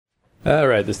All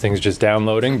right, this thing's just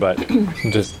downloading, but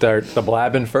just start the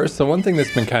blabbing first. So one thing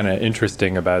that's been kind of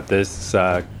interesting about this,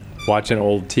 watching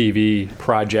old TV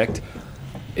project,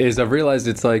 is I've realized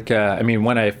it's like,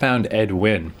 when I found Ed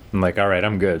Wynn, I'm like, all right,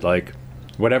 I'm good. Like,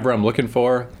 whatever I'm looking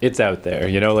for, it's out there.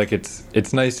 You know, like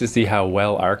it's nice to see how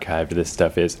well archived this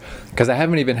stuff is. Because I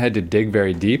haven't even had to dig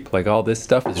very deep. Like, all this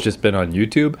stuff has just been on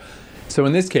YouTube. So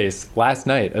in this case, last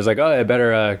night, I was like, oh, I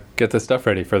better get the stuff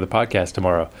ready for the podcast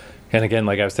tomorrow. And again,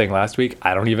 like I was saying last week,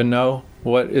 I don't even know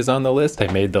what is on the list. I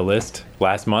made the list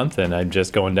last month, and I'm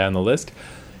just going down the list.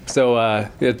 So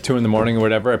at 2 in the morning or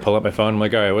whatever, I pull up my phone. I'm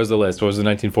like, all right, what's the list? What was the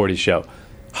 1940s show?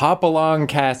 Hopalong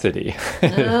Cassidy.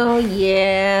 Oh,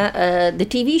 yeah. The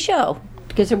TV show.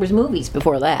 Because there was movies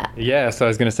before that. Yeah, so I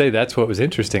was going to say that's what was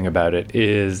interesting about it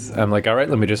is I'm like, all right,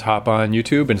 let me just hop on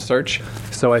YouTube and search.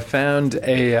 So I found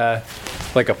a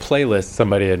playlist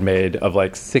somebody had made of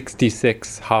like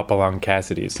 66 Hopalong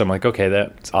Cassidys. So I'm like, okay,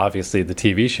 that's obviously the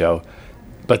TV show.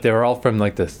 But they were all from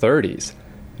like the 30s.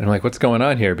 And I'm like, what's going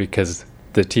on here? Because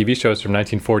the TV shows from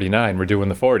 1949 were doing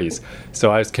the 40s.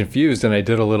 So I was confused, and I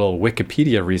did a little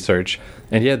Wikipedia research.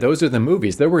 And yeah, those are the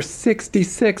movies. There were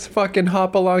 66 fucking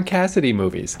Hopalong Cassidy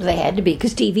movies. They had to be,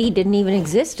 because TV didn't even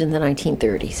exist in the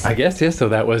 1930s. I guess, yeah, so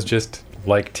that was just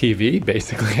like TV,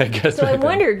 basically, I guess. So I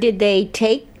wonder, did they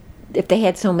take, if they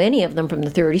had so many of them from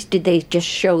the 30s, did they just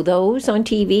show those on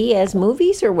TV as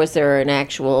movies, or was there an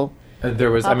actual...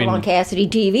 There was, Hopalong Cassidy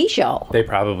TV show? They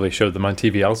probably showed them on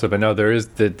TV also, but no, there is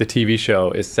the TV show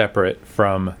is separate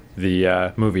from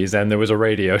the movies, and there was a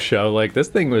radio show. Like, this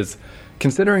thing was,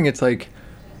 considering it's like,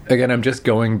 again, I'm just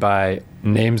going by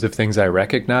names of things I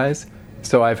recognize,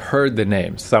 so I've heard the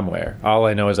name somewhere. All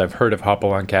I know is I've heard of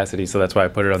Hopalong Cassidy, so that's why I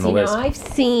put it on the list. I've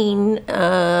seen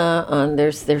on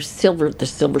there's the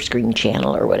Silver Screen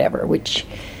channel or whatever,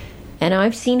 and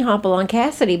I've seen Hopalong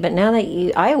Cassidy, but now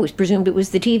that I always presumed it was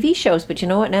the TV shows, but you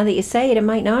know what? Now that you say it, it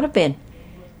might not have been.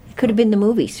 It could have been the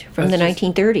movies from the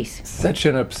 1930s. Such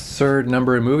an absurd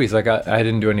number of movies. Like, I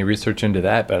didn't do any research into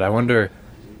that, but I wonder,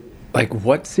 like,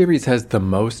 what series has the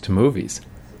most movies?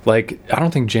 Like, I don't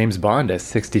think James Bond has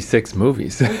 66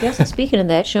 movies. I guess, speaking of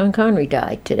that, Sean Connery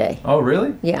died today. Oh,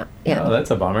 really? Yeah. Oh, that's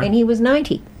a bummer. And he was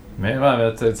 90. Man, well,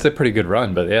 it's a pretty good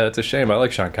run, but yeah, that's a shame. I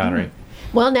like Sean Connery. Mm-hmm.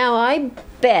 Well, now, I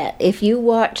bet if you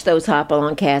watch those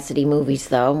Hopalong Cassidy movies,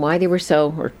 though, why they were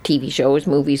so, or TV shows,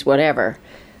 movies, whatever,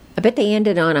 I bet they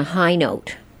ended on a high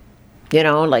note. You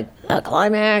know, like a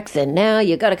climax, and now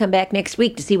you got to come back next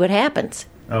week to see what happens.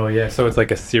 Oh, yeah. So it's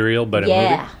like a serial, but a movie?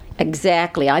 Yeah,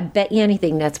 exactly. I bet you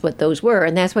anything that's what those were,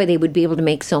 and that's why they would be able to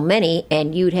make so many,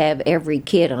 and you'd have every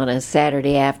kid on a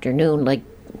Saturday afternoon, like,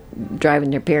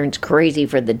 driving their parents crazy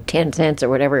for the 10 cents or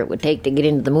whatever it would take to get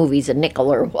into the movies, a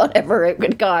nickel or whatever it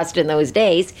would cost in those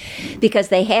days, because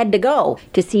they had to go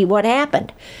to see what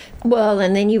happened. Well,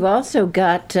 and then you've also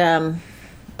got The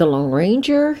Lone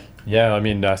Ranger. Yeah, I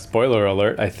mean, spoiler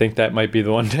alert, I think that might be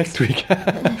the one next week.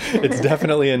 It's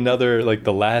definitely another, like,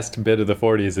 the last bit of the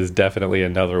 40s is definitely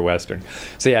another Western.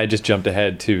 So yeah, I just jumped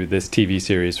ahead to this TV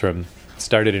series from...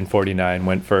 started in 49,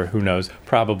 went for, who knows,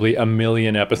 probably 1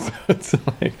 million episodes.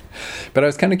 But I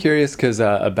was kind of curious because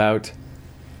about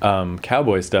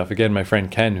cowboy stuff. Again, my friend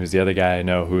Ken, who's the other guy I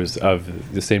know who's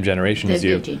of the same generation as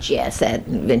you. Vintage, yes, that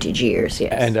vintage years,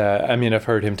 yes. And I've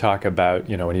heard him talk about,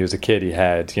 when he was a kid, he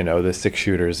had, the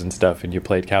 6-shooters and stuff, and you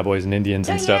played cowboys and Indians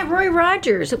and stuff. Yeah, Roy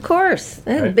Rogers, of course.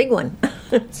 That's a big one.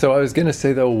 So I was going to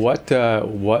say, though,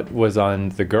 what was on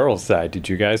the girls' side? Did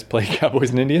you guys play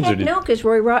cowboys and Indians? No, because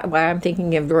I'm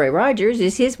thinking of Roy Rogers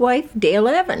is his wife, Dale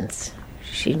Evans.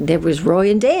 There was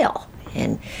Roy and Dale.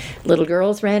 And little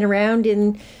girls ran around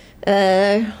in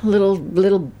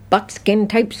little buckskin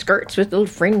type skirts with a little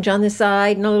fringe on the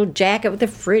side and a little jacket with a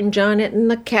fringe on it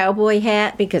and the cowboy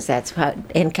hat, because that's how,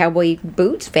 and cowboy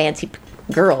boots, fancy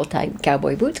girl type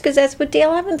cowboy boots, because that's what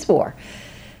Dale Evans wore.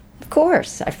 Of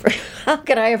course. How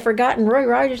could I have forgotten Roy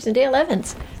Rogers and Dale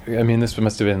Evans? I mean, this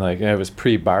must have been it was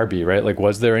pre-Barbie, right? Like,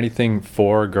 was there anything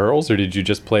for girls, or did you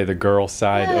just play the girl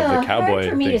side of the cowboy hard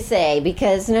for me thing? to say,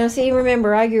 because,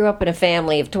 remember, I grew up in a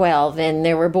family of 12, and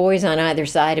there were boys on either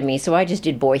side of me, so I just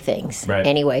did boy things. Right.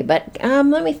 Anyway, but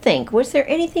let me think. Was there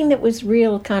anything that was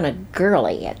real kind of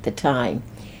girly at the time?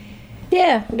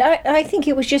 Yeah, I think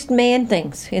it was just man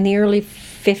things. In the early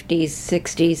 50s,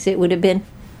 60s, it would have been...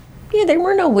 Yeah, there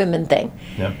were no women thing.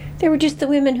 Yeah. There were just the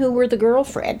women who were the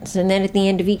girlfriends. And then at the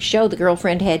end of each show, the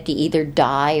girlfriend had to either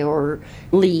die or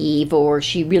leave, or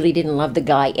she really didn't love the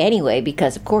guy anyway,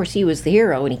 because, of course, he was the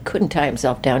hero and he couldn't tie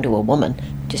himself down to a woman.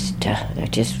 That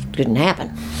just didn't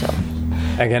happen. So,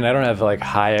 again, I don't have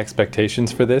high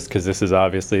expectations for this, because this is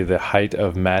obviously the height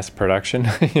of mass production,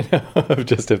 of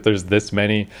just if there's this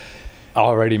many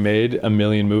already made a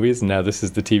million movies, and now this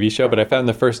is the TV show. But I found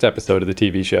the first episode of the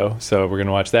TV show, so we're going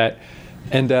to watch that.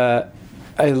 And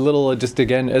just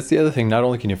again, that's the other thing. Not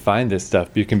only can you find this stuff,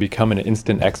 but you can become an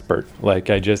instant expert. Like,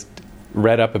 I just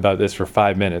read up about this for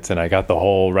 5 minutes, and I got the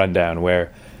whole rundown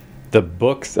where the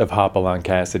books of Hopalong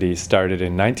Cassidy started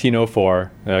in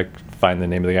 1904. Find the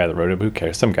name of the guy that wrote them. Who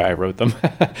cares? Some guy wrote them.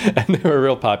 And they were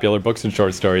real popular books and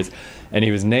short stories. And he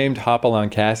was named Hopalong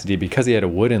Cassidy because he had a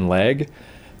wooden leg.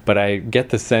 But I get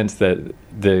the sense that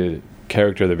the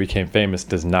character that became famous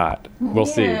does not. We'll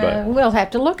see. But we'll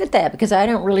have to look at that because I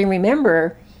don't really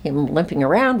remember him limping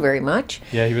around very much.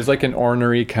 Yeah, he was like an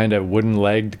ornery kind of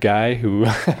wooden-legged guy who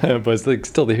was like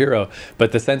still the hero.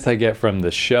 But the sense I get from the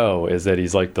show is that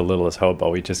he's like the littlest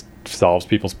hobo. He just solves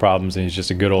people's problems, and he's just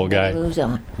a good old guy. He moves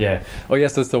on. Yeah. Oh,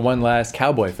 yes, that's the one last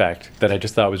cowboy fact that I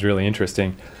just thought was really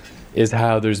interesting, is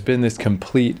how there's been this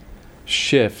complete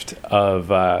shift of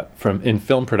from in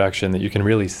film production that you can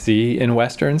really see in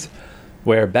westerns,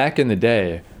 where back in the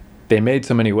day, they made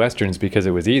so many westerns because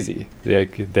it was easy.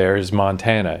 Like, there's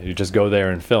Montana. You just go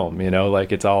there and film,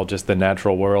 like it's all just the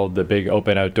natural world, the big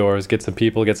open outdoors, get some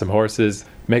people, get some horses,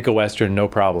 make a western, no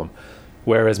problem.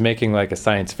 Whereas making like a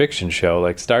science fiction show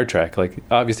like Star Trek, like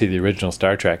obviously the original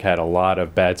Star Trek had a lot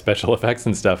of bad special effects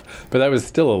and stuff, but that was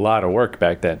still a lot of work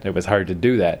back then. It was hard to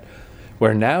do that.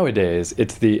 Where nowadays,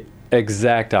 it's the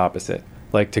exact opposite.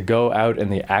 Like, to go out in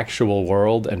the actual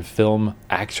world and film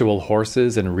actual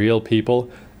horses and real people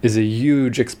is a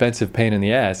huge, expensive pain in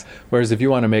the ass. Whereas if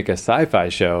you want to make a sci-fi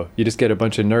show, you just get a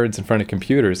bunch of nerds in front of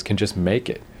computers can just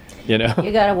make it, You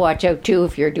got to watch out, too,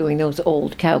 if you're doing those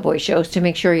old cowboy shows to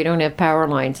make sure you don't have power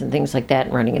lines and things like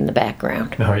that running in the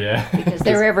background. Oh, yeah. Because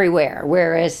they're everywhere.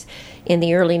 Whereas in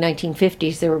the early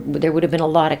 1950s, there would have been a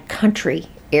lot of country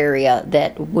area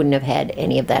that wouldn't have had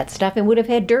any of that stuff and would have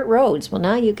had dirt roads. Well,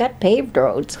 now you got paved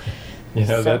roads.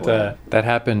 That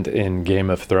happened in Game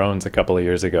of Thrones a couple of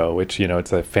years ago, which,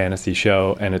 it's a fantasy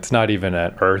show, and it's not even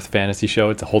an Earth fantasy show.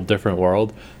 It's a whole different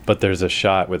world, but there's a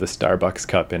shot with a Starbucks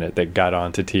cup in it that got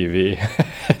onto TV.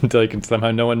 And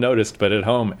somehow no one noticed, but at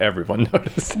home, everyone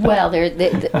noticed. Well,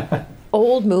 the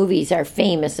old movies are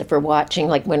famous for watching,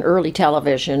 like when early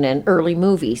television and early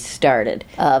movies started,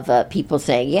 of people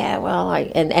saying, yeah, well,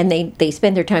 and they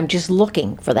spend their time just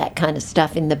looking for that kind of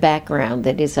stuff in the background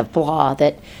that is a flaw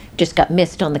that just got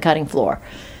missed on the cutting floor.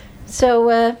 So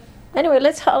anyway,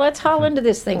 let's haul into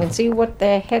this thing and see what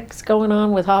the heck's going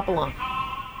on with Hopalong.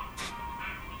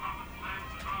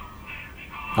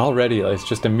 Already, it's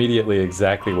just immediately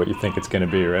exactly what you think it's going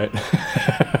to be, right?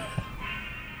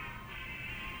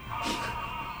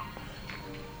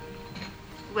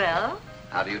 Well?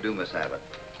 How do you do, Miss Abbott?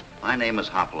 My name is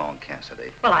Hopalong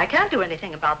Cassidy. Well, I can't do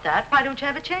anything about that. Why don't you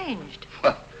have it changed?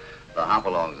 Well, the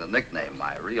Hopalong's a nickname.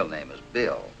 My real name is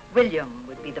Bill. William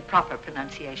would be the proper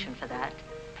pronunciation for that.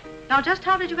 Now, just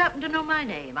how did you happen to know my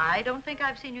name? I don't think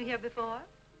I've seen you here before.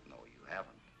 No, you haven't.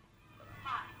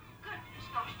 My goodness,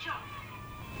 those children.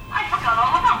 I forgot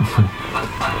all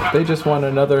about them. They just want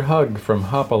another hug from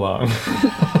Hopalong.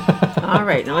 All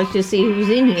right, now let's just see who's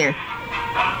in here.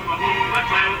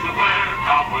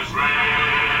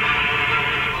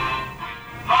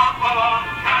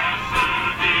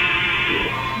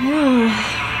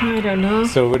 I don't know.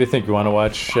 So what do you think? You want to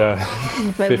watch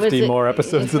 50 more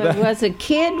episodes of that? If I was a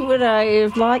kid, would I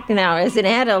have liked it? Now, as an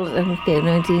adult, okay,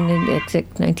 this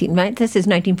is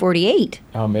 1948.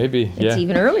 Oh, maybe, It's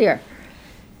even earlier.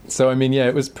 So,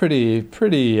 it was pretty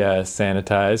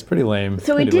sanitized, pretty lame.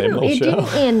 So it didn't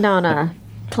end on a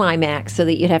climax so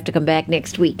that you'd have to come back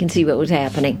next week and see what was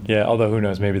happening. Yeah, although who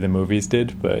knows, maybe the movies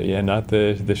did, but yeah, not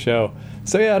the show.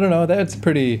 So yeah, I don't know, that's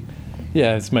pretty...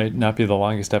 Yeah, this might not be the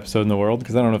longest episode in the world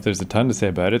because I don't know if there's a ton to say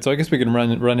about it. So I guess we can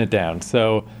run it down.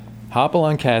 So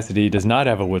Hopalong Cassidy does not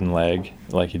have a wooden leg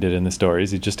like he did in the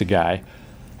stories. He's just a guy.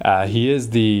 He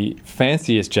is the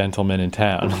fanciest gentleman in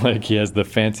town. Like, he has the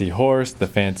fancy horse, the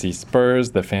fancy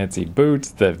spurs, the fancy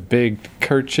boots, the big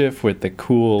kerchief with the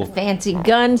cool... fancy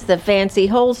guns, the fancy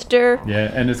holster.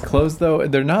 Yeah, and his clothes, though,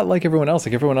 they're not like everyone else.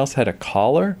 Like, everyone else had a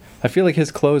collar. I feel like his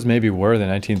clothes maybe were the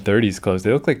 1930s clothes.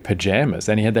 They look like pajamas,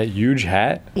 and he had that huge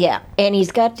hat. Yeah, and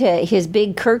he's got his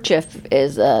big kerchief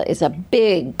is a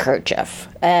big kerchief,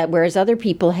 whereas other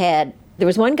people had... There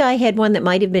was one guy had one that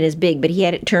might have been as big, but he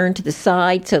had it turned to the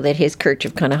side so that his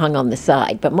kerchief kind of hung on the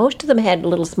side. But most of them had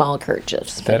little small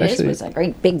kerchiefs. But his was a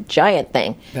great big giant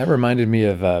thing. That reminded me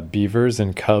of beavers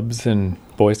and cubs and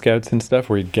Boy Scouts and stuff,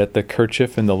 where you'd get the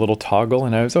kerchief and the little toggle.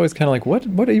 And I was always kind of like,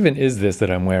 what even is this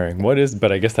that I'm wearing?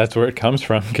 But I guess that's where it comes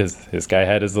from, because this guy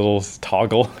had his little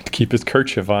toggle to keep his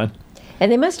kerchief on.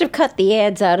 And they must have cut the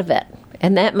ads out of it.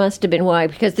 And that must have been why,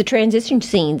 because the transition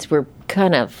scenes were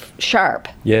kind of sharp.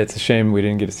 Yeah, it's a shame we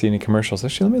didn't get to see any commercials.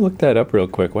 Actually, let me look that up real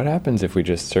quick. What happens if we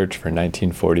just search for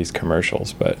 1940s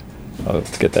commercials? But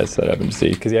let's get that set up and see.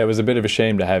 Because, yeah, it was a bit of a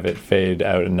shame to have it fade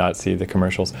out and not see the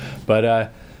commercials.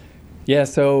 But, yeah,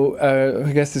 so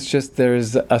I guess it's just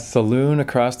there's a saloon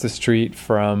across the street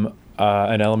from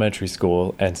an elementary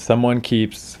school, and someone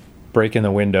keeps breaking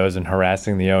the windows and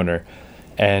harassing the owner.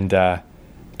 And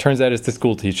turns out it's the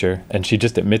school teacher, and she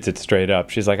just admits it straight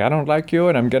up. She's like, I don't like you,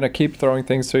 and I'm going to keep throwing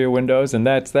things through your windows, and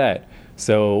that's that.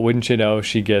 So wouldn't you know,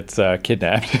 she gets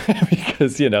kidnapped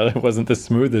because, you know, it wasn't the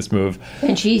smoothest move.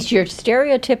 And she's your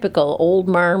stereotypical old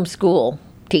marm school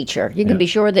teacher. You can be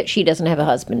sure that she doesn't have a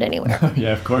husband anywhere.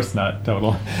 Yeah, of course not.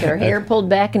 Total. Her hair pulled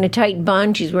back in a tight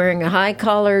bun. She's wearing a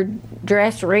high-collared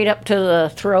dress right up to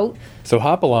the throat. So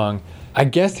Hopalong, I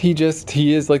guess he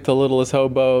is like the littlest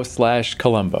hobo /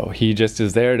 Columbo. He just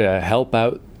is there to help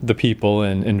out the people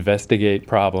and investigate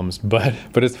problems. But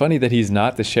it's funny that he's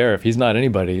not the sheriff. He's not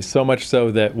anybody. So much so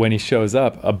that when he shows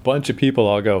up, a bunch of people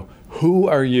all go, who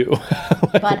are you?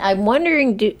 But I'm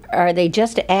wondering, are they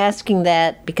just asking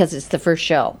that because it's the first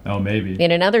show? Oh, maybe.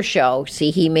 In another show, see,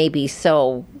 he may be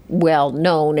so well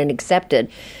known and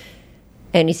accepted.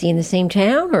 And is he in the same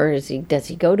town, or does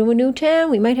he go to a new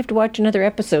town? We might have to watch another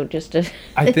episode just to...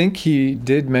 I think he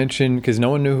did mention, because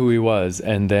no one knew who he was,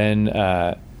 and then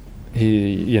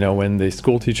he, you know, when the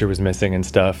school teacher was missing and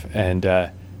stuff,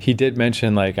 and he did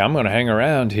mention, like, I'm going to hang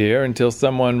around here until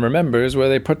someone remembers where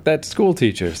they put that school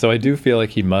teacher. So I do feel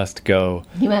like he must go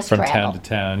from travel. Town to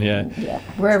town, yeah,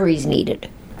 wherever he's needed.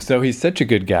 So he's such a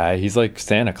good guy. He's like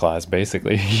Santa Claus,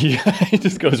 basically. He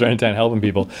just goes around town helping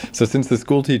people. So since the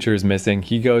school teacher is missing,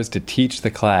 he goes to teach the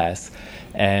class,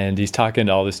 and he's talking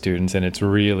to all the students, and it's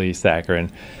really saccharine.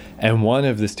 And one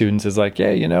of the students is like, yeah,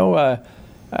 you know,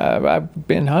 I've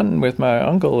been hunting with my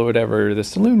uncle or whatever, the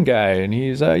saloon guy, and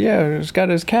he's got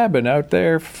his cabin out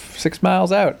there 6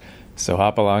 miles out. So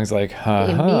Hopalong's like,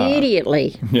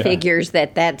 Immediately figures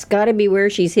that's got to be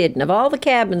where she's hidden. Of all the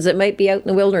cabins that might be out in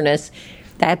the wilderness,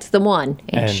 that's the one.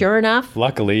 And sure enough,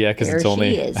 luckily, yeah, because it's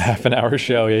only a half an hour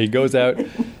show. Yeah, he goes out,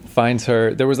 finds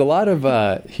her. There was a lot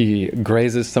of, he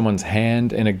grazes someone's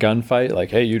hand in a gunfight,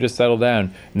 like, hey, you just settle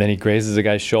down. And then he grazes a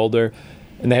guy's shoulder.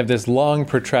 And they have this long,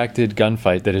 protracted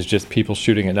gunfight that is just people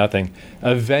shooting at nothing.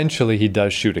 Eventually, he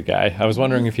does shoot a guy. I was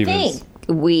wondering if he was...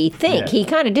 We think he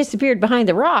kind of disappeared behind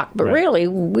the rock, but really,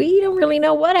 we don't really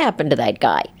know what happened to that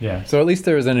guy. Yeah, so at least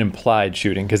there was an implied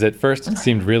shooting, because at first it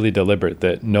seemed really deliberate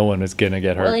that no one was going to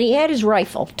get hurt. Well, and he had his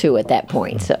rifle, too, at that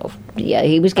point, so, yeah,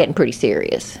 he was getting pretty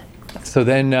serious. So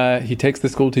then he takes the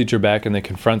school teacher back, and they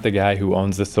confront the guy who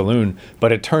owns the saloon.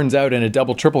 But it turns out in a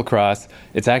double triple cross,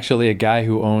 it's actually a guy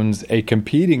who owns a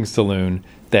competing saloon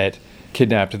that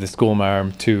kidnapped the school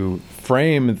marm to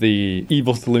frame the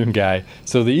evil saloon guy.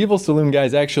 So the evil saloon guy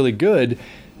is actually good.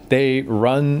 They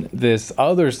run this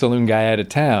other saloon guy out of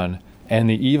town, and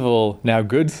the evil, now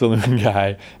good saloon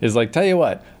guy is like, tell you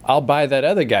what, I'll buy that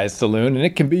other guy's saloon, and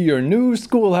it can be your new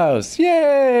schoolhouse.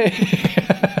 Yay!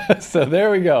 So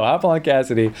there we go, Hopalong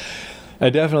Cassidy. I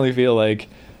definitely feel like,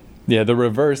 yeah, the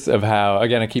reverse of how,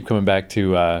 again, I keep coming back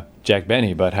to Jack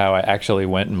Benny, but how I actually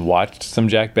went and watched some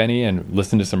Jack Benny and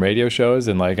listened to some radio shows,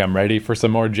 and like I'm ready for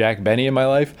some more Jack Benny in my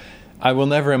life. I will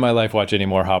never in my life watch any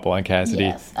more Hopalong Cassidy.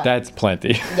 Yes, that's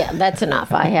plenty. Yeah, that's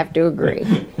enough. I have to agree.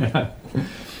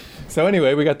 So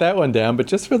anyway, we got that one down, but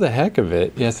just for the heck of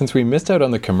it, yeah, since we missed out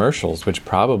on the commercials, which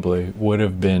probably would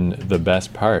have been the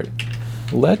best part,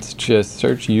 let's just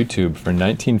search YouTube for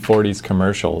 1940s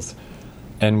commercials.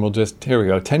 And we'll just, here we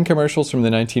go, 10 commercials from the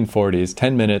 1940s,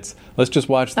 10 minutes. Let's just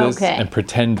watch this and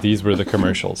pretend these were the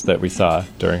commercials that we saw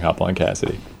during Hopalong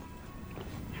Cassidy.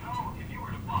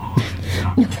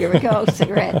 Here we go,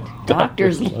 cigarette.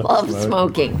 Doctors love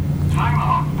smoking. Time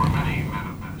out for many men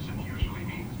of medicine usually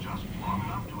means just long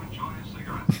enough to enjoy a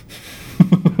cigarette.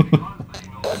 Because they know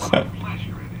what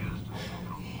pleasure it is to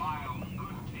smoke a mild,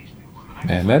 good-tasting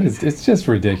one. Man, it's just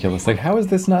ridiculous. Like, how is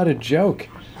this not a joke?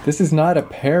 This is not a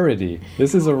parody.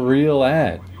 This is a real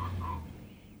ad.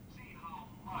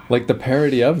 Like, the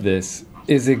parody of this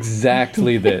is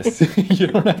exactly this. You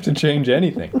don't have to change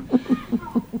anything.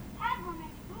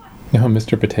 Oh,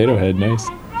 Mr. Potato Head, nice.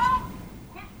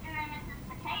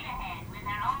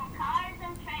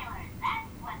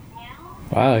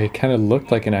 Wow, he kind of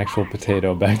looked like an actual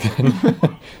potato back then.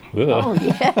 Oh,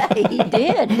 yeah, he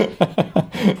did.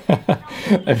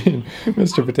 I mean,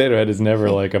 Mr. Potato Head is never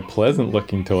like a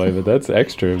pleasant-looking toy, but that's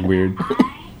extra weird.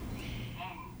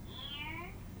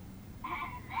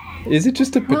 Is it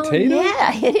just a potato? Well,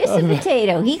 yeah, it is a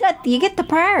potato. You get the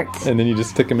parts. And then you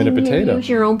just stick them in a potato. You use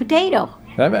your own potato.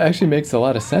 That actually makes a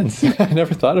lot of sense. I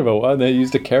never thought about why they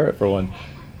used a carrot for one.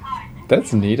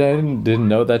 That's neat. I didn't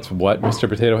know that's what Mr.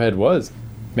 Potato Head was.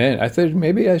 Man, I thought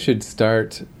maybe I should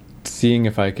start seeing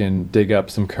if I can dig up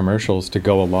some commercials to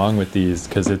go along with these,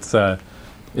 because it's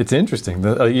interesting.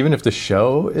 Even if the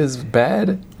show is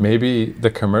bad, maybe the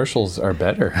commercials are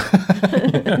better.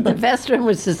 The best one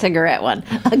was the cigarette one.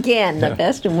 Again, the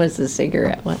best one was the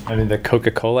cigarette one. I mean, the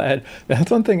Coca-Cola ad, that's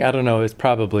one thing, I don't know, it's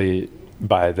probably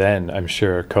by then, I'm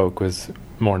sure Coke was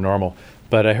more normal.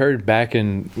 But I heard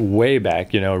way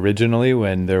back, originally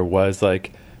when there was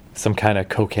like some kind of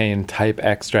cocaine type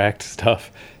extract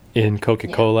stuff in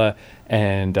Coca-Cola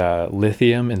and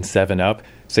lithium in 7-Up.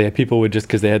 So yeah, people would just,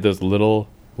 because they had those little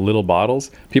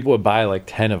bottles, people would buy like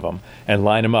 10 of them and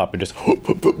line them up and just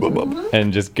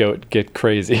and just get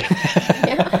crazy.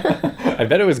 I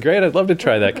bet it was great. I'd love to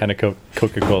try that kind of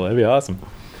Coca-Cola. That'd be awesome.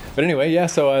 But anyway, yeah,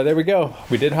 so there we go.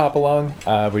 We did hop along.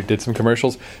 We did some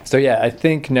commercials. So yeah, I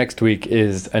think next week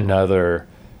is another,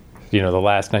 the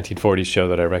last 1940s show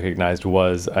that I recognized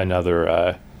was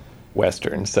another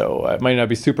Western. So it might not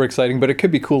be super exciting, but it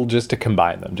could be cool just to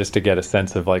combine them, just to get a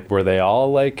sense of like, were they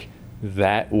all like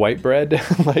that white bread,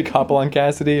 like Hopalong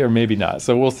Cassidy, or maybe not.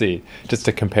 So we'll see, just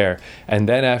to compare. And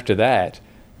then after that,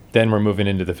 then we're moving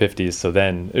into the 50s. So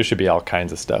then there should be all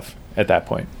kinds of stuff at that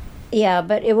point. Yeah,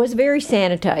 but it was very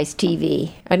sanitized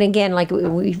TV. And again, like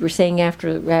we were saying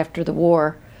after the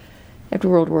war, after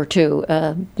World War II,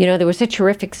 there was such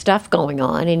horrific stuff going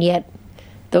on, and yet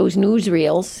those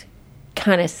newsreels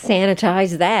kind of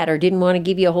sanitized that, or didn't want to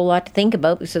give you a whole lot to think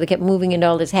about, so they kept moving into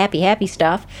all this happy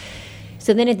stuff.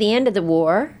 So then at the end of the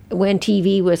war, when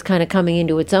TV was kind of coming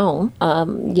into its own,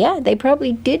 they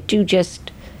probably did do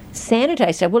just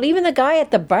sanitize stuff. Well, even the guy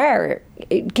at the bar,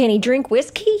 can he drink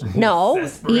whiskey? No,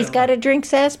 he's got to drink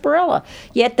sarsaparilla.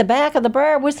 Yet the back of the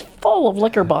bar was full of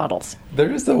liquor bottles.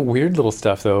 There is the weird little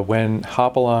stuff, though. When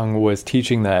Hopalong was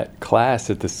teaching that class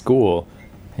at the school,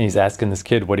 he's asking this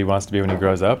kid what he wants to be when he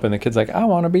grows up, and the kid's like, I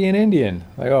want to be an Indian.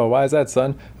 Like, oh, why is that,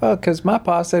 son? Well, because my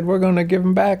pa said we're going to give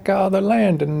him back all the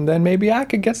land, and then maybe I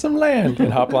could get some land.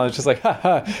 And Hopalong's just like,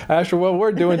 after what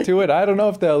we're doing to it, I don't know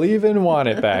if they'll even want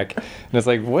it back. And it's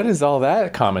like, what is all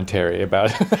that commentary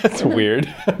about? That's weird.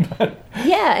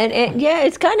 Yeah, and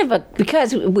it's kind of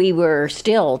because we were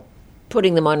still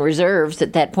putting them on reserves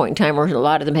at that point in time, or a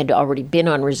lot of them had already been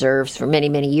on reserves for many,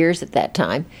 many years at that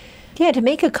time. Yeah, to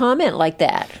make a comment like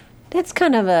that's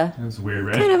kind of that's weird,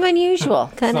 right? Kind of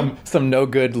unusual. Some no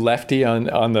good lefty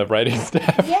on the writing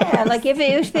staff. Yeah, like if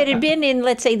it had been in,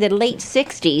 let's say, the late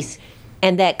 60s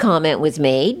and that comment was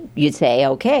made, you'd say,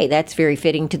 okay, that's very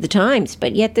fitting to the times.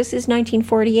 But yet this is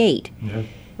 1948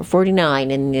 or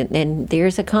 49, and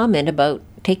there's a comment about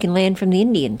taking land from the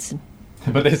Indians.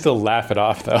 But they still laugh it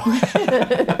off, though.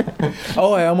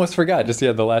 Oh, I almost forgot. Just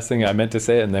the last thing I meant to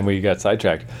say, and then we got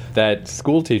sidetracked. That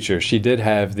school teacher, she did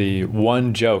have the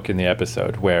one joke in the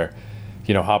episode where,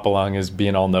 Hopalong is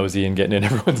being all nosy and getting in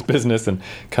everyone's business and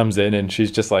comes in, and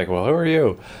she's just like, well, who are you?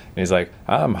 And he's like,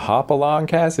 I'm Hopalong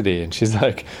Cassidy. And she's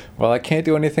like, well, I can't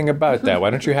do anything about that.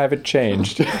 Why don't you have it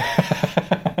changed?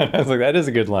 I was like, that is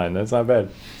a good line. That's not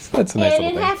bad. So that's a nice little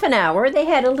thing. And in half an hour, they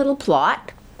had a little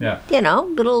plot. Yeah.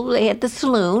 They had the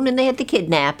saloon, and they had the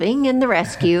kidnapping and the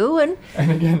rescue. And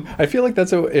again, I feel like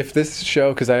if this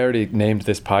show, because I already named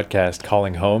this podcast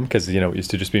Calling Home, because, it used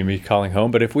to just be me calling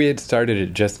home. But if we had started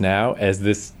it just now as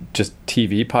this just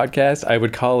TV podcast, I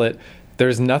would call it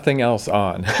There's Nothing Else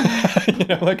On.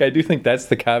 I do think that's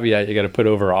the caveat you got to put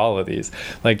over all of these.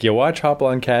 Like, you watch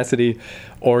Hopalong Cassidy,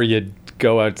 or you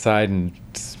go outside and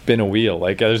spin a wheel.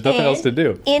 Like, there's nothing else to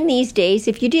do. In these days,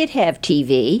 if you did have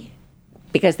TV,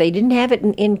 because they didn't have it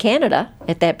in Canada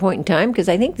at that point in time, because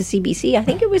I think the CBC,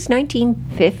 it was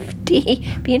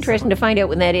 1950. Be interesting to find out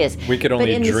when that is. We could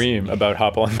only dream about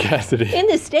Hopalong Cassidy. In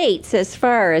the States, as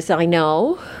far as I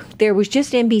know, there was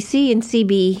just NBC and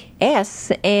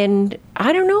CBS, and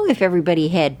I don't know if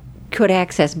everybody could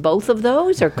access both of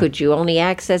those, or could you only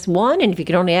access one? And if you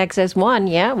could only access one,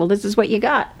 this is what you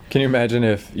got. Can you imagine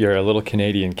if you're a little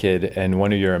Canadian kid and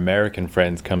one of your American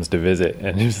friends comes to visit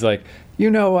and he's like, you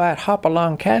know what,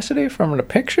 Hopalong Cassidy from the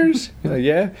pictures? You're like,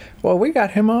 yeah. Well, we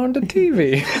got him on the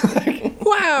TV. Like,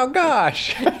 wow,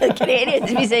 gosh. The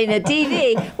Canadians be saying the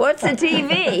TV. What's the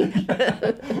TV?